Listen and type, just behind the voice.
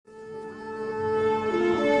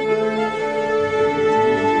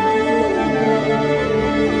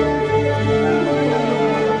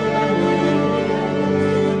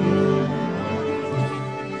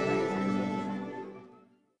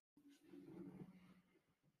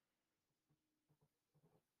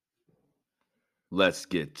Let's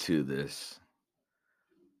get to this.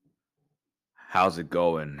 How's it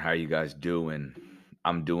going? How you guys doing?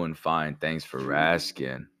 I'm doing fine. Thanks for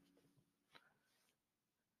asking.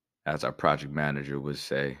 As our project manager would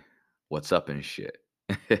say, what's up and shit.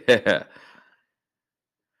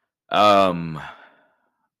 um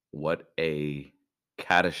what a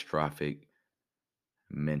catastrophic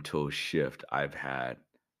mental shift I've had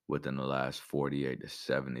within the last 48 to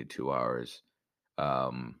 72 hours.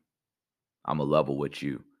 Um I'm a level with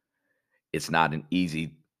you. It's not an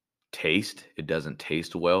easy taste. It doesn't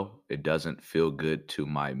taste well. It doesn't feel good to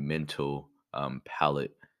my mental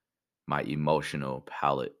palate, my emotional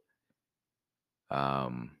palate.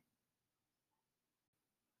 Um,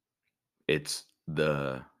 it's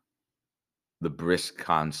the brisk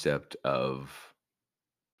concept of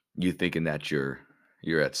you thinking that you're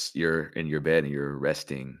in your bed and you're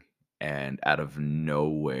resting, and out of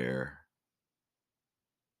nowhere,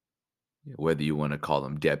 whether you want to call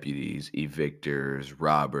them deputies, evictors,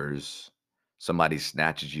 robbers, somebody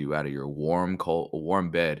snatches you out of your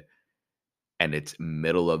warm bed, and it's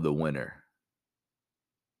middle of the winter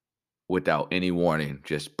without any warning,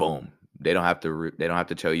 just boom. They don't have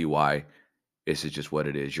to tell you why. This is just what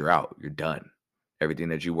it is. You're out. You're done. Everything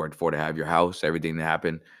that you worked for to have your house, everything that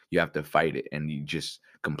happened, you have to fight it, and you just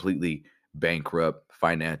completely bankrupt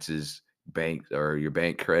finances, bank or your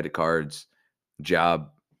bank credit cards,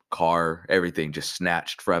 job, car, everything just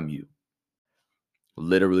snatched from you,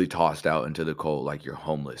 literally tossed out into the cold like you're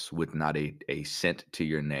homeless with not a cent to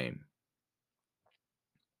your name.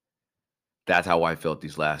 That's how I felt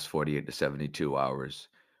these last 48 to 72 hours.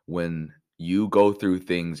 When you go through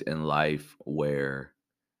things in life where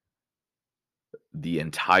the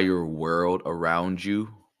entire world around you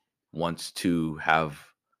wants to have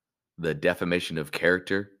the defamation of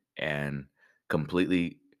character and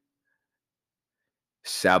completely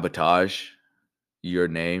sabotage your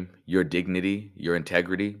name, your dignity, your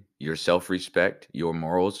integrity, your self respect, your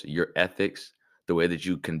morals, your ethics, the way that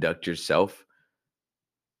you conduct yourself,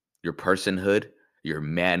 your personhood, your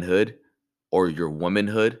manhood, or your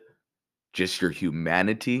womanhood, just your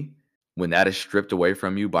humanity, when that is stripped away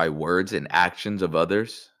from you by words and actions of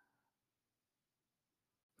others,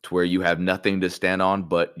 to where you have nothing to stand on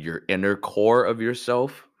but your inner core of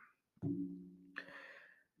yourself,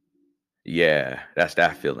 yeah, that's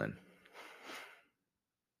that feeling.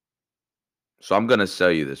 So I'm gonna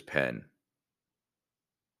sell you this pen.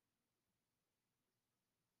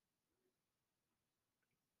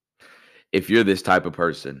 If you're this type of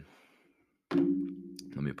person,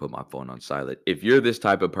 let me put my phone on silent. If you're this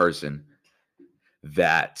type of person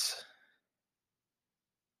that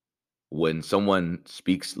when someone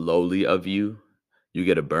speaks lowly of you, you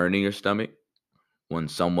get a burn in your stomach. When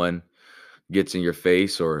someone gets in your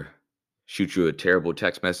face or shoots you a terrible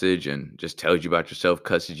text message and just tells you about yourself,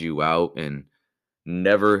 cusses you out, and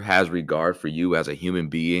never has regard for you as a human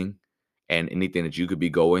being and anything that you could be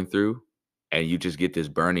going through, and you just get this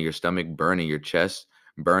burn in your stomach, burn in your chest,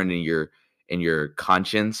 burn in your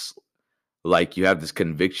conscience, like you have this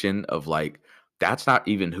conviction of like, that's not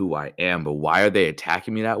even who I am, but why are they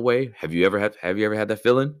attacking me that way? Have you ever had that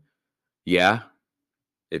feeling? Yeah.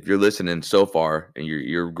 If you're listening so far and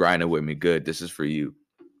you're grinding with me, good. This is for you.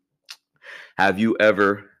 Have you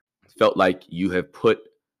ever felt like you have put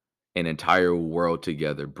an entire world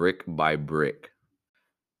together, brick by brick,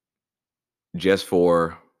 just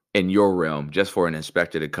for in your realm, just for an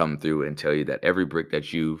inspector to come through and tell you that every brick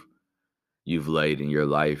that you've laid in your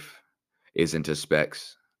life isn't to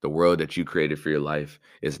specs. The world that you created for your life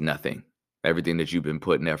is nothing. Everything that you've been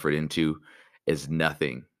putting effort into is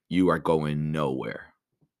nothing. You are going nowhere.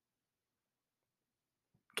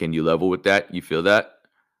 Can you level with that? You feel that?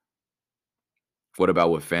 What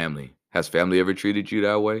about with family? Has family ever treated you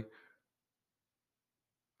that way?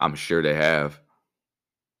 I'm sure they have.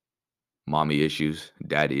 Mommy issues,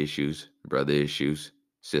 daddy issues, brother issues,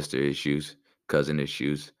 sister issues, cousin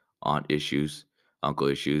issues, aunt issues, uncle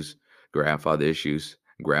issues, grandfather issues,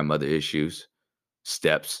 grandmother issues,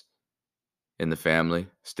 steps in the family,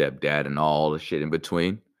 stepdad, and all the shit in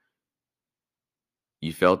between.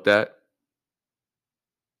 You felt that?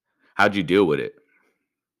 How'd you deal with it?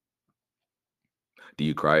 Do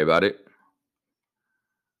you cry about it?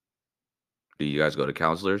 Do you guys go to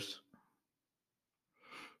counselors?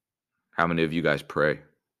 How many of you guys pray?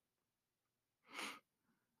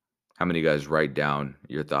 How many of you guys write down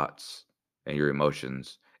your thoughts and your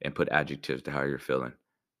emotions and put adjectives to how you're feeling?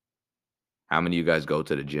 How many of you guys go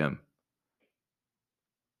to the gym?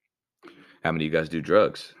 How many of you guys do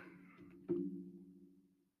drugs?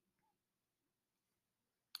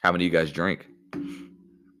 How many of you guys drink?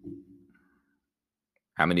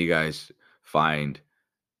 How many of you guys find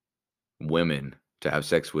women to have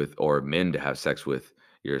sex with or men to have sex with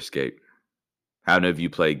your escape? How many of you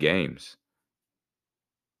play games?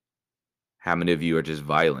 How many of you are just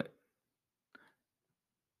violent?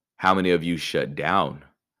 How many of you shut down?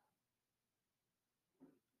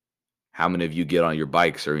 How many of you get on your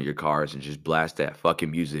bikes or in your cars and just blast that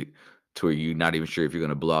fucking music to where you're not even sure if you're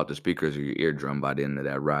gonna blow out the speakers or your eardrum by the end of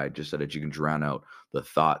that ride, just so that you can drown out the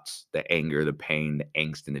thoughts, the anger, the pain, the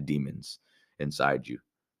angst, and the demons inside you?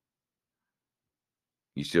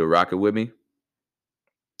 You still rocking with me?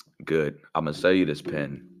 Good. I'm gonna sell you this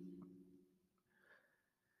pen.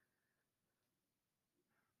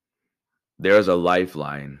 There's a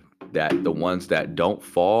lifeline that the ones that don't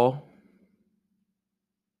fall,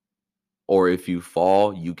 or if you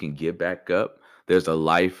fall, you can get back up. There's a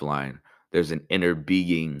lifeline. There's an inner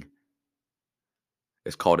being.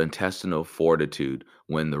 It's called intestinal fortitude.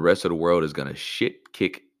 When the rest of the world is gonna shit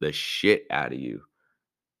kick the shit out of you,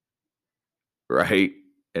 right?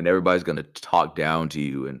 And everybody's gonna talk down to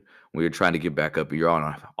you. And when you're trying to get back up, you're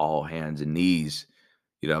on all hands and knees.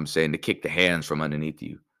 You know what I'm saying? To kick the hands from underneath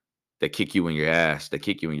you. They kick you in your ass. They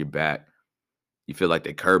kick you in your back. You feel like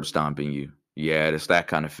they curb stomping you. Yeah, it's that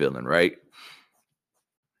kind of feeling, right?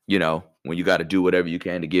 You know, when you got to do whatever you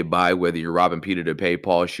can to get by, whether you're robbing Peter to pay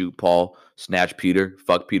Paul, shoot Paul, snatch Peter,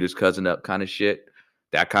 fuck Peter's cousin up kind of shit.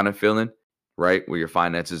 That kind of feeling, right? Where your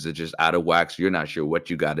finances are just out of whack. So you're not sure what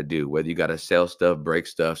you got to do, whether you got to sell stuff, break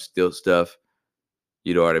stuff, steal stuff.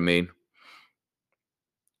 You know what I mean?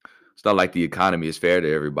 It's not like the economy is fair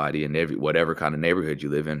to everybody in every whatever kind of neighborhood you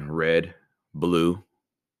live in, red, blue,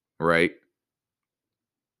 right?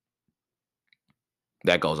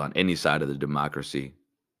 That goes on any side of the democracy,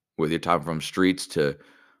 whether you're talking from streets to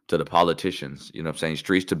the politicians, you know what I'm saying?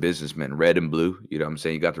 Streets to businessmen, red and blue, you know what I'm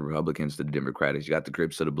saying? You got the Republicans to the Democrats, you got the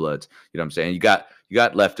Crips to the Bloods, you know what I'm saying? You got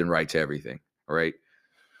left and right to everything, all right?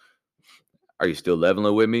 Are you still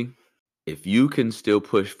leveling with me? If you can still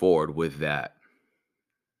push forward with that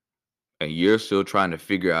and you're still trying to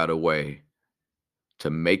figure out a way to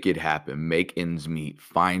make it happen, make ends meet,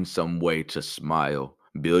 find some way to smile,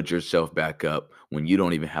 build yourself back up when you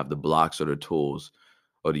don't even have the blocks or the tools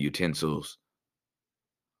or the utensils.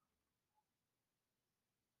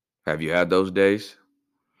 Have you had those days?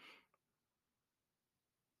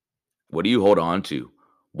 What do you hold on to?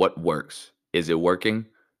 What works? Is it working?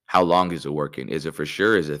 How long is it working? Is it for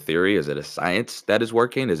sure? Is it theory? Is it a science that is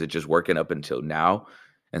working? Is it just working up until now?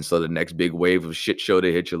 And so the next big wave of shit show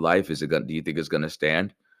to hit your life, is it going do you think it's gonna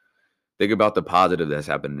stand? Think about the positive that's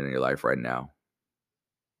happening in your life right now.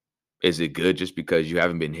 Is it good just because you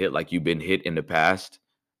haven't been hit like you've been hit in the past?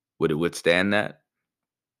 Would it withstand that?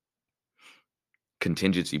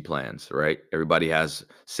 Contingency plans, right? Everybody has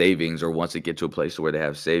savings or wants to get to a place where they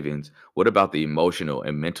have savings. What about the emotional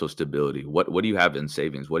and mental stability? What do you have in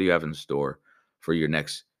savings? What do you have in store for your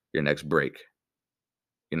next break,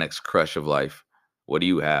 your next crush of life? What do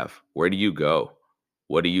you have? Where do you go?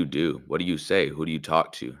 What do you do? What do you say? Who do you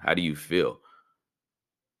talk to? How do you feel?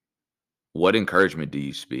 What encouragement do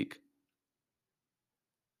you speak?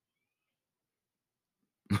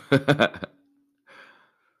 The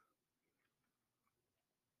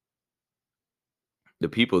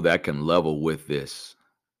people that can level with this,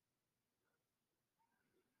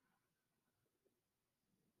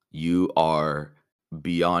 you are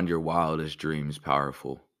beyond your wildest dreams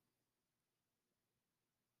powerful.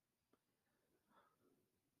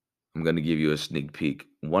 I'm going to give you a sneak peek.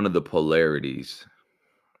 One of the polarities,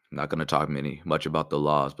 I'm not going to talk much about the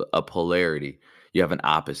laws, but a polarity, you have an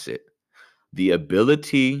opposite. The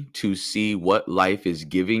ability to see what life is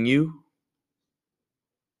giving you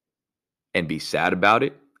and be sad about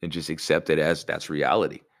it and just accept it as that's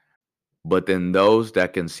reality. But then those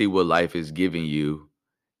that can see what life is giving you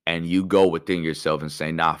and you go within yourself and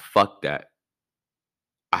say, nah, fuck that.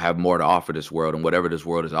 I have more to offer this world, and whatever this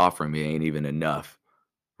world is offering me ain't even enough.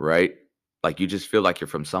 Right? Like you just feel like you're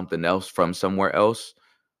from something else, from somewhere else.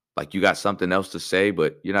 Like you got something else to say,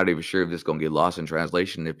 but you're not even sure if this gonna get lost in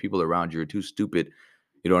translation. If people around you are too stupid,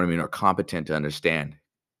 you know what I mean, or competent to understand.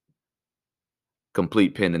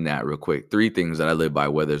 Complete pin in that real quick. Three things that I live by,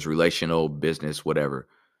 whether it's relational, business, whatever.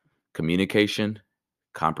 Communication,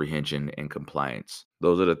 comprehension, and compliance.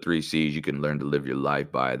 Those are the three C's you can learn to live your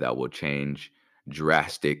life by that will change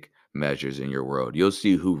drastic measures in your world. You'll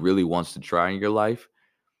see who really wants to try in your life,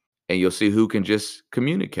 and you'll see who can just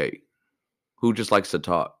communicate, who just likes to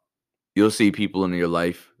talk. You'll see people in your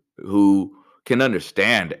life who can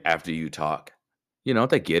understand after you talk. You know,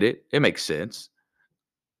 they get it. It makes sense.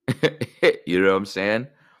 You know what I'm saying?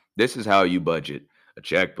 This is how you budget a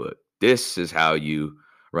checkbook. This is how you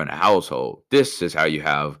run a household. This is how you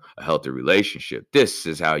have a healthy relationship. This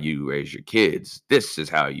is how you raise your kids. This is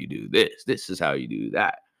how you do this. This is how you do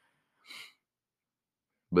that.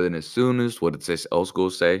 But then as soon as, what it says, old school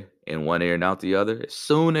say, in one ear and out the other, as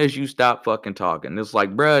soon as you stop fucking talking, it's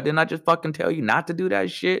like, bruh, didn't I just fucking tell you not to do that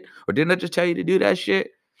shit? Or didn't I just tell you to do that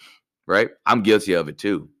shit? Right? I'm guilty of it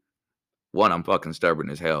too. One, I'm fucking stubborn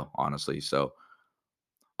as hell, honestly. So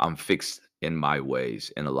I'm fixed in my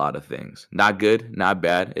ways in a lot of things. Not good, not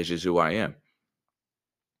bad. It's just who I am.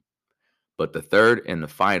 But the third and the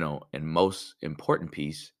final and most important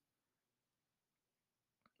piece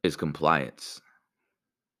is compliance.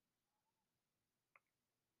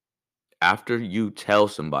 After you tell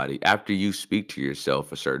somebody, after you speak to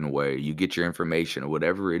yourself a certain way, you get your information or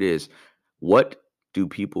whatever it is, what do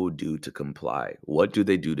people do to comply? What do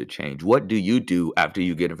they do to change? What do you do after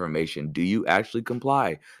you get information? Do you actually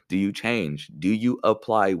comply? Do you change? Do you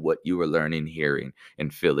apply what you are learning, hearing,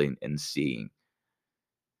 and feeling and seeing?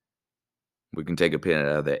 We can take a pin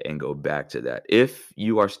out of that and go back to that. If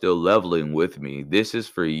you are still leveling with me, this is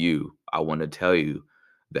for you. I want to tell you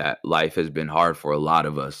that life has been hard for a lot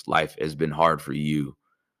of us. Life has been hard for you.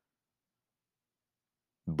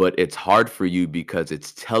 But it's hard for you because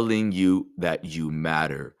it's telling you that you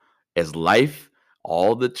matter. As life,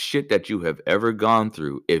 all the shit that you have ever gone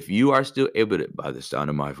through, if you are still able to, by the sound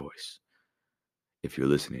of my voice, if you're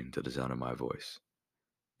listening to the sound of my voice,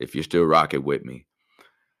 if you're still rocking with me,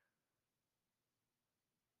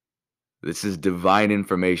 this is divine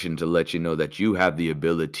information to let you know that you have the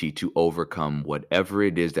ability to overcome whatever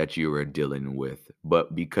it is that you are dealing with.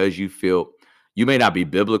 But because you feel, you may not be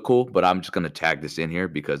biblical, but I'm just going to tag this in here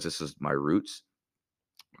because this is my roots.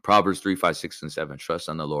 Proverbs 3, 5, 6, and 7. Trust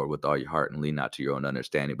on the Lord with all your heart and lean not to your own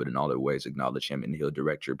understanding, but in all their ways acknowledge him and he'll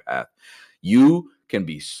direct your path. You can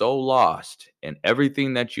be so lost in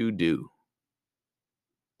everything that you do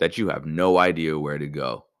that you have no idea where to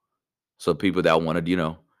go. So people that want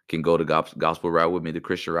to, can go the gospel route with me, the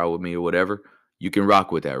Christian route with me or whatever, you can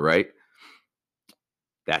rock with that, right?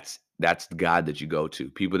 That's the God that you go to.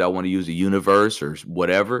 People that want to use the universe or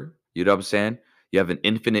whatever, you know what I'm saying? You have an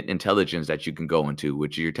infinite intelligence that you can go into,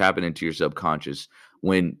 which you're tapping into your subconscious.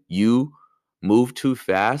 When you move too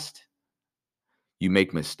fast, you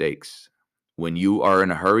make mistakes. When you are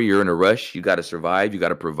in a hurry, you're in a rush, you got to survive, you got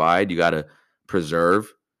to provide, you got to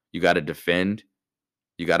preserve, you got to defend,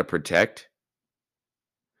 you got to protect.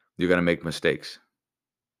 You're going to make mistakes.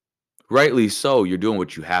 Rightly so, you're doing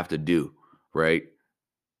what you have to do, right?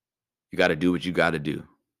 You got to do what you got to do.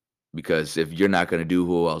 Because if you're not going to do,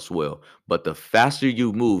 who else will? But the faster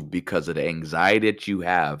you move because of the anxiety that you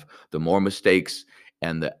have, the more mistakes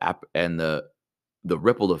and the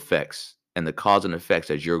ripple effects and the cause and effects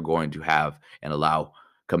that you're going to have and allow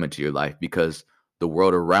come into your life, because the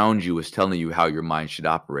world around you is telling you how your mind should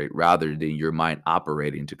operate rather than your mind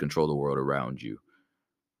operating to control the world around you.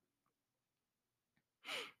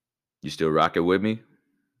 You still rocking with me?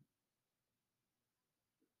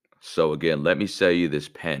 So again, let me sell you this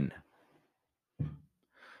pen.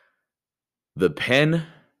 The pen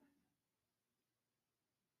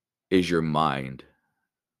is your mind.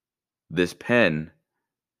 This pen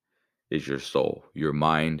is your soul, your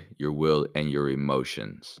mind, your will, and your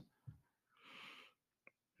emotions.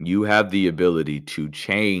 You have the ability to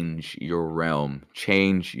change your realm,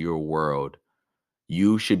 change your world.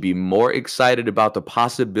 You should be more excited about the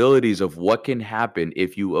possibilities of what can happen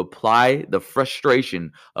if you apply the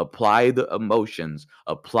frustration, apply the emotions,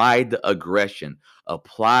 apply the aggression,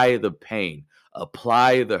 apply the pain,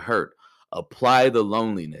 apply the hurt, apply the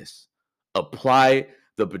loneliness, apply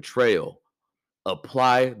the betrayal,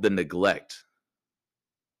 apply the neglect,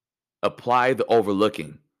 apply the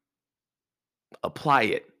overlooking, apply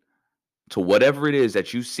it to whatever it is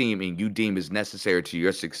that you seem and you deem is necessary to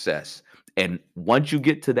your success. And once you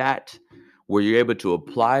get to that, where you're able to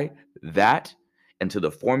apply that into the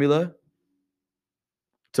formula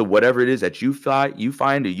to whatever it is that you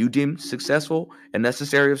find or you deem successful and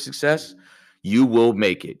necessary of success, you will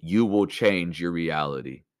make it. You will change your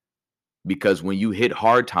reality. Because when you hit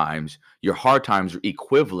hard times, your hard times are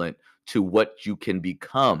equivalent to what you can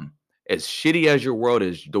become. As shitty as your world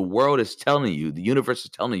is, the world is telling you, the universe is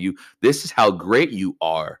telling you, this is how great you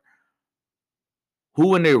are.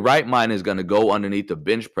 Who in their right mind is going to go underneath the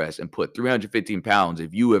bench press and put 315 pounds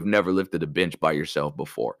if you have never lifted a bench by yourself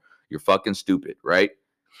before? You're fucking stupid, right?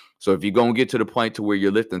 So if you're going to get to the point to where you're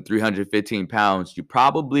lifting 315 pounds, you've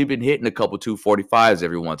probably been hitting a couple 245s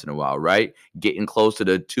every once in a while, right? Getting close to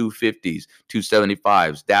the 250s,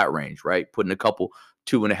 275s, that range, right? Putting a couple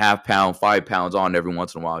 2.5 pound, 5 pounds on every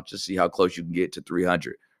once in a while, just see how close you can get to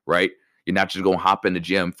 300, right? You're not just going to hop in the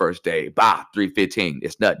gym first day, 315.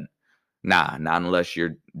 It's nothing. Nah, not unless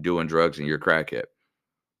you're doing drugs and you're a crackhead,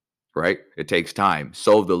 right? It takes time.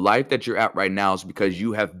 So the life that you're at right now is because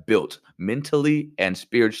you have built mentally and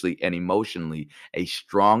spiritually and emotionally a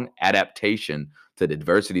strong adaptation to the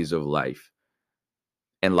adversities of life.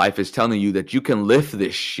 And life is telling you that you can lift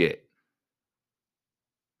this shit.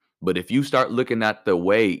 But if you start looking at the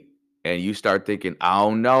weight and you start thinking, I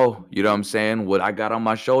don't know, you know what I'm saying? What I got on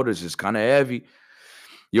my shoulders is kind of heavy.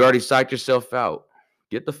 You already psyched yourself out.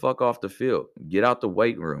 Get the fuck off the field. Get out the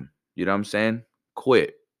weight room. You know what I'm saying?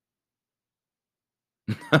 Quit.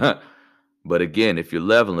 But again, if you're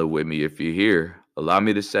leveling with me, if you're here, allow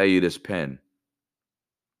me to sell you this pen.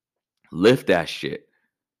 Lift that shit.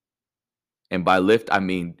 And by lift, I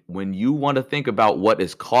mean, when you want to think about what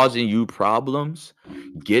is causing you problems,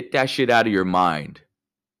 get that shit out of your mind.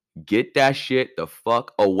 Get that shit the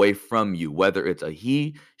fuck away from you, whether it's a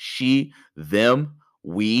he, she, them,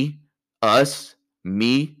 we, us,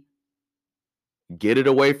 me. Get it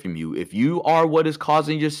away from you. If you are what is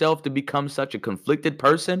causing yourself to become such a conflicted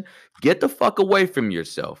person, get the fuck away from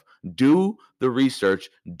yourself. Do the research,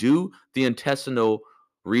 do the intestinal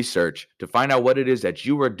research to find out what it is that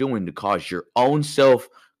you are doing to cause your own self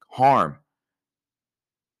harm.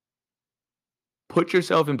 Put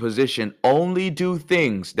yourself in position, only do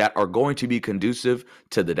things that are going to be conducive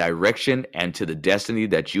to the direction and to the destiny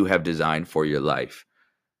that you have designed for your life.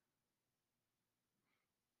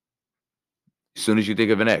 As soon as you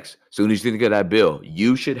think of an ex, as soon as you think of that bill,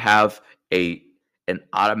 you should have an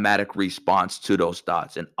automatic response to those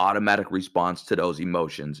thoughts, an automatic response to those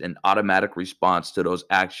emotions, an automatic response to those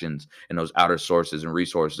actions and those outer sources and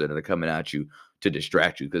resources that are coming at you to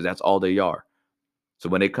distract you, because that's all they are. So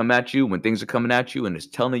when they come at you, when things are coming at you and it's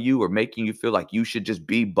telling you or making you feel like you should just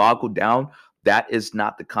be boggled down, that is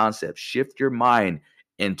not the concept. Shift your mind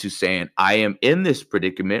into saying, I am in this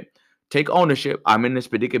predicament. Take ownership. I'm in this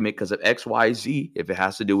predicament because of X, Y, Z, if it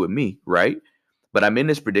has to do with me, right? But I'm in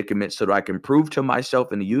this predicament so that I can prove to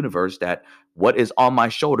myself in the universe that what is on my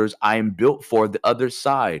shoulders, I am built for the other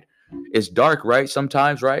side. It's dark, right?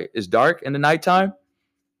 Sometimes, right? It's dark in the nighttime.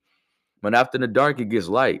 But after the dark, it gets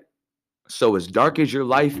light. So as dark as your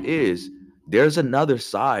life is, there's another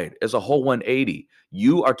side. There's a whole 180.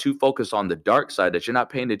 You are too focused on the dark side that you're not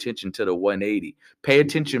paying attention to the 180. Pay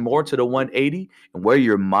attention more to the 180, and where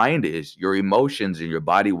your mind is, your emotions and your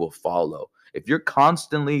body will follow. If you're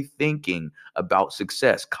constantly thinking about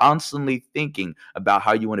success, constantly thinking about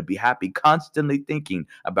how you want to be happy, constantly thinking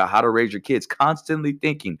about how to raise your kids, constantly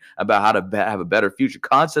thinking about how to have a better future,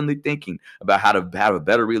 constantly thinking about how to have a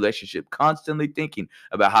better relationship, constantly thinking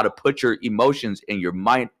about how to put your emotions and your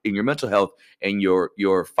mind and your mental health and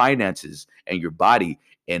your finances and your body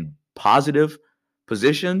in positive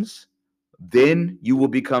positions, then you will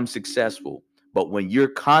become successful. But when you're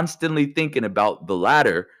constantly thinking about the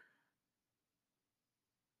latter,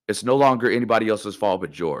 it's no longer anybody else's fault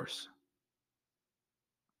but yours.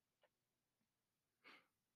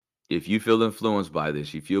 If you feel influenced by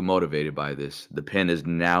this, you feel motivated by this, the pen is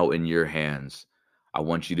now in your hands. I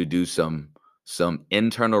want you to do some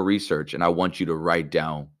internal research, and I want you to write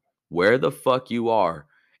down where the fuck you are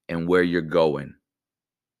and where you're going.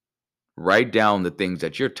 Write down the things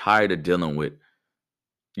that you're tired of dealing with.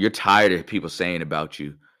 You're tired of people saying about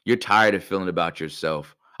you. You're tired of feeling about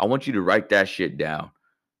yourself. I want you to write that shit down.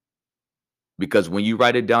 Because when you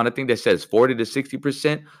write it down, I think that says 40 to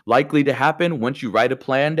 60% likely to happen. Once you write a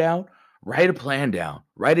plan down, write a plan down,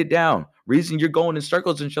 write it down. Reason you're going in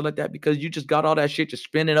circles and shit like that, because you just got all that shit just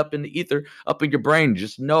spinning up in the ether, up in your brain,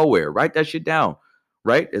 just nowhere. Write that shit down,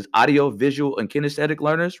 right? As audio, visual, and kinesthetic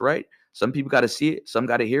learners, right? Some people got to see it. Some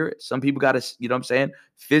got to hear it. Some people got to, you know what I'm saying?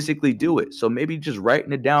 Physically do it. So maybe just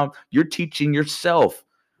writing it down, you're teaching yourself.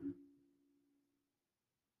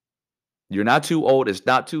 You're not too old. It's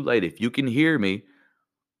not too late. If you can hear me,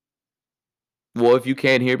 well, if you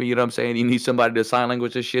can't hear me, you know what I'm saying? You need somebody to sign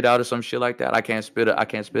language this shit out or some shit like that. I can't spit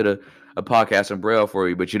a podcast in Braille for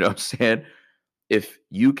you, but you know what I'm saying? If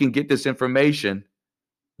you can get this information,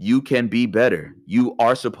 you can be better. You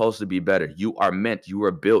are supposed to be better. You are meant, you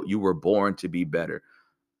were built, you were born to be better.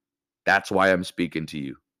 That's why I'm speaking to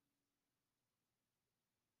you.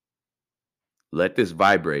 Let this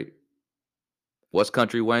vibrate. What's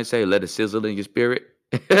Country Wayne say? Let it sizzle in your spirit.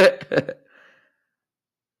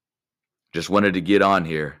 Just wanted to get on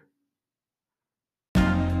here.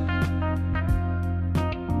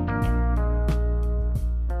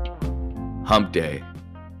 Hump day.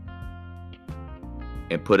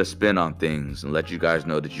 And put a spin on things and let you guys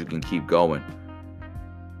know that you can keep going.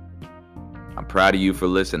 I'm proud of you for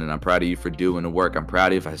listening. I'm proud of you for doing the work. I'm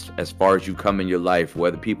proud of you as far as you come in your life,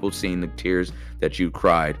 whether people seen the tears that you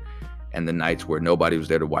cried and the nights where nobody was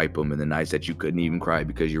there to wipe them and the nights that you couldn't even cry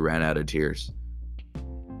because you ran out of tears.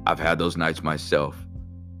 I've had those nights myself.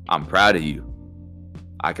 I'm proud of you.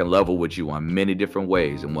 I can level with you on many different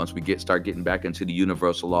ways. And once we start getting back into the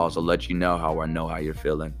universal laws, I'll let you know how you're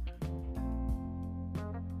feeling.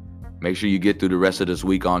 Make sure you get through the rest of this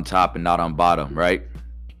week on top and not on bottom, right?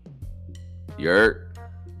 You heard?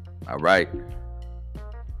 All right.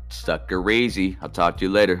 Sucker easy. I'll talk to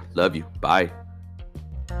you later. Love you. Bye.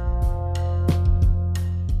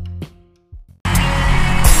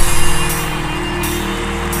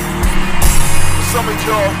 Some of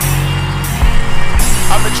y'all,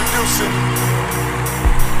 I'm introducing.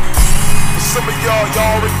 For some of y'all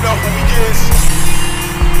already know who he is.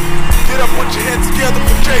 Get up, put your hands together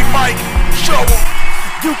for J Mike. Show him.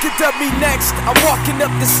 You can dub me next, I'm walking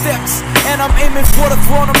up the steps, and I'm aiming for the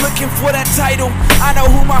throne, I'm looking for that title. I know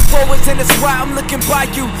who my foe is and that's why I'm looking by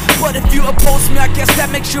you. But if you oppose me, I guess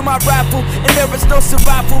that makes you my rival. And there is no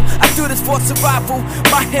survival, I do this for survival.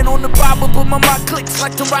 My hand on the Bible, but my mind clicks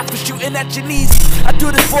like the rifle shooting at your knees. I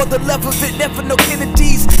do this for the love of it, never no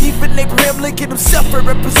Kennedys. Even Abraham Lincoln himself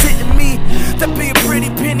representing me. That be a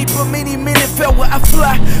pretty penny, but many men fell where I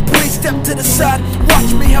fly. Please step to the side,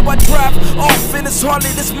 watch me how I drive off in this Harley.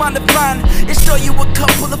 This mind of mine, and show you a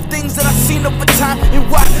couple of things that I've seen over time,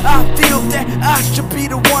 and why I feel that I should be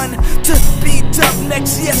the one to beat up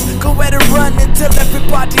next. Yes, go ahead and run and tell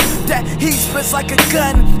everybody that he spits like a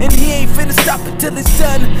gun, and he ain't finna stop until it's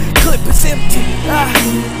done. Clip is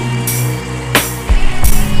empty.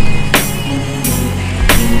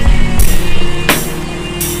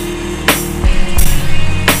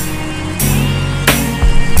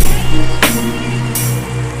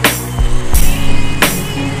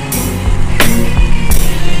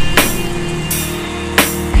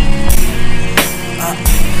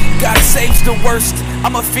 God saves the worst.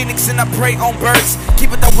 I'm a phoenix and I prey on birds.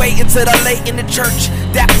 Keep it that way until I lay in the church.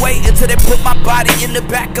 That way until they put my body in the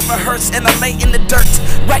back of a hearse and I lay in the dirt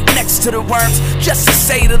right next to the worms, just to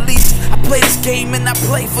say the least. I play this game and I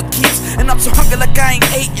play for keeps, and I'm so hungry like I ain't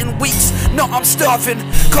ate in weeks. No, I'm starving,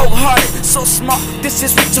 cold-hearted, so smart. This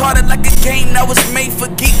is retarded like a game that was made for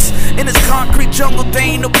geeks. In this concrete jungle, there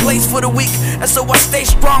ain't no place for the weak, and so I stay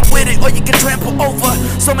strong with it, or you can trample over.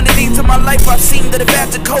 So many things in my life I've seen that I've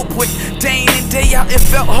had to cope with. Day in and day out, it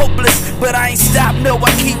felt hopeless, but I ain't stopped, no,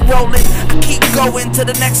 I keep rolling. I keep going to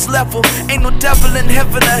the next level. Ain't no devil in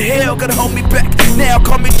heaven or hell gonna hold me back. Now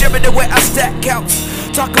call me Jerry the way I stack counts.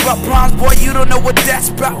 Talk about problems, boy, you don't know what that's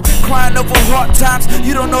about. Crying over hard times,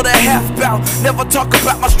 you don't know that half about. Never talk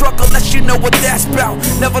about my struggle unless you know what that's about.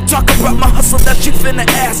 Never talk about my hustle unless you finna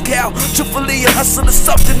ask how. Truthfully, a hustle is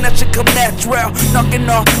something that should come natural. Knocking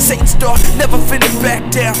on Satan's door, never finna back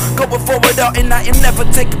down. Going forward out and I am never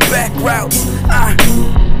taking back routes.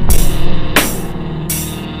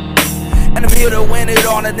 And I'm here to win it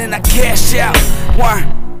all and then I cash out. Why?